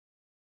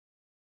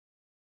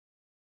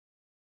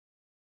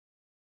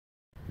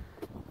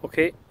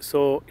Okay,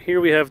 so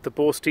here we have the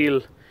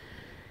Steel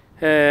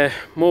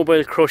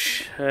Mobile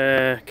Crush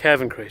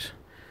calving crate.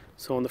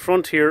 So on the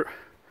front here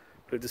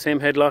we have the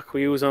same headlock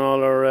we use on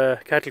all our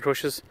cattle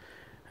crushes,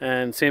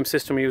 and same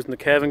system we use in the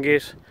calving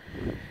gate.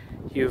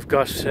 You've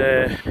got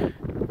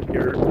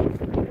your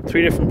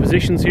 3 different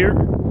positions here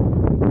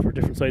for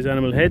different size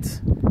animal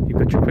heads. You've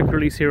got your quick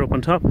release here up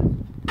on top.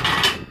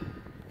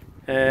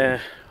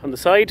 On the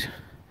side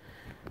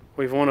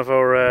we've one of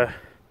our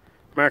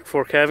Mark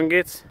IV calving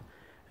gates,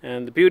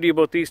 and the beauty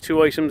about these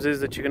 2 items is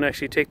that you can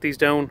actually take these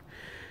down,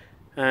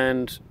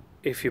 and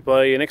if you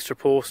buy an extra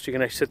post you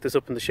can actually set this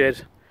up in the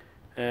shed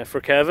for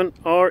calving,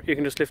 or you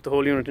can just lift the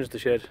whole unit into the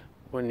shed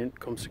when it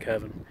comes to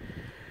calving.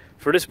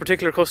 For this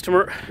particular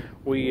customer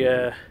we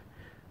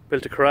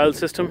built a corral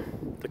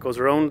system that goes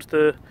around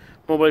the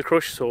mobile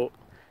crush, so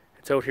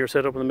it's out here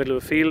set up in the middle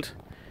of a field.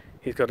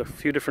 He's got a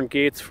few different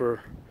gates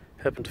for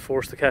helping to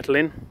force the cattle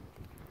in.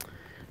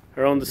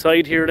 Around the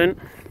side here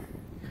then,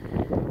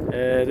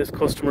 this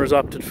customer has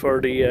opted for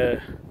the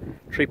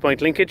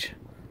 3-point linkage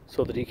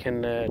so that he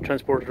can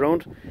transport it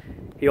around.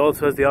 He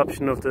also has the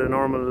option of the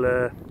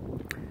normal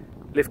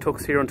lift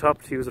hooks here on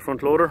top to use a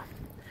front loader.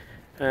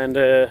 And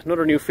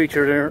another new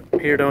feature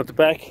here down at the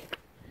back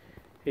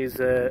is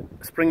a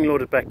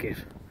spring-loaded back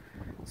gate,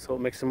 so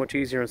it makes it much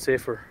easier and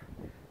safer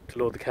to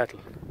load the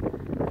cattle.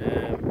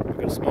 We've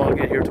got a small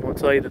gate here to one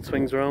side that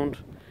swings around.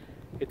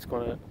 It's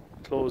going to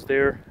close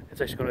there. It's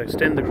actually going to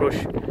extend the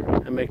crush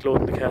and make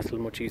loading the cattle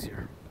much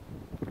easier.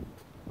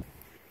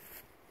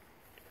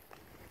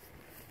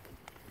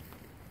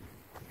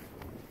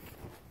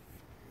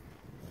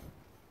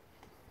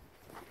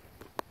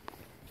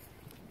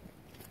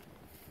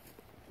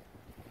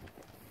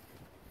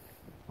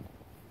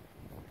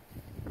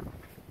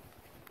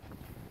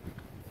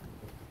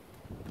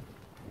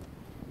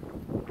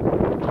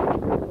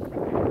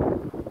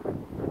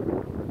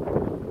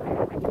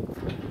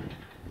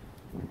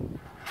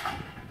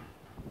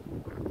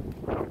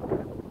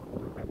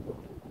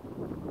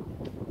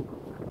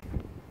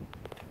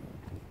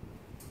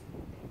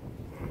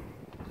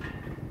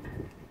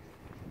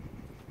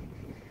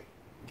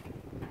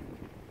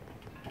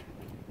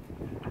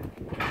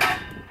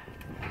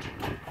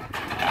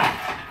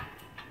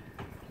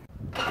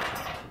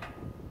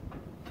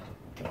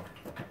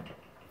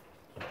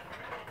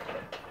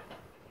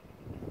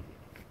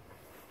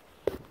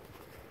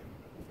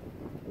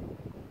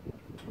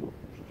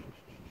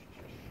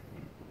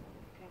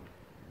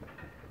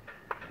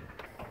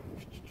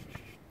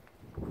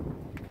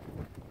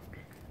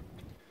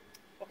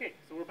 Okay,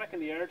 so we're back in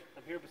the yard.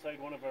 I'm here beside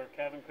one of our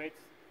calving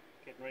crates,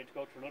 getting ready to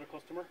go out for another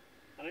customer,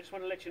 and I just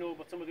want to let you know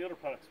about some of the other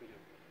products we do.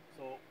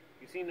 So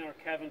you've seen our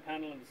calving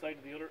panel on the side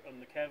of the other, on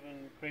the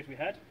calving crate we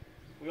had.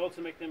 We also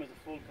make them as a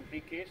full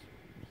complete gate.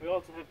 We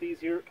also have these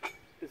here.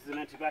 This is an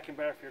anti-backing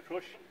bar for your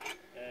crush.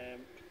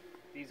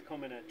 These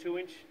come in a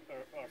 2-inch,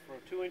 or for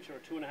a 2-inch or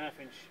a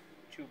 2.5-inch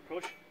tube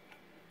crush.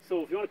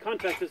 So if you want to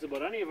contact us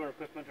about any of our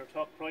equipment, or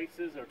talk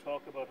prices, or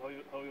talk about how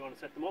you want to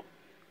set them up,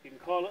 you can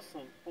call us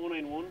on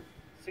 091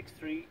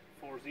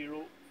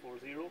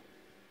 634040.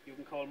 You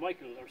can call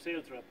Michael, our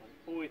sales rep, on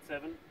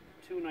 087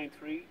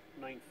 293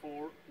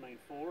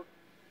 9494,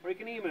 or you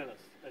can email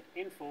us at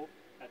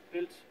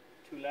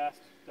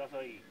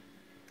info@built2last.ie.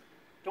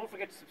 Don't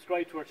forget to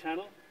subscribe to our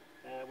channel.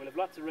 We'll have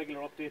lots of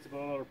regular updates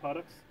about all our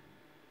products,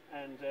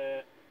 and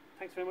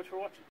thanks very much for watching.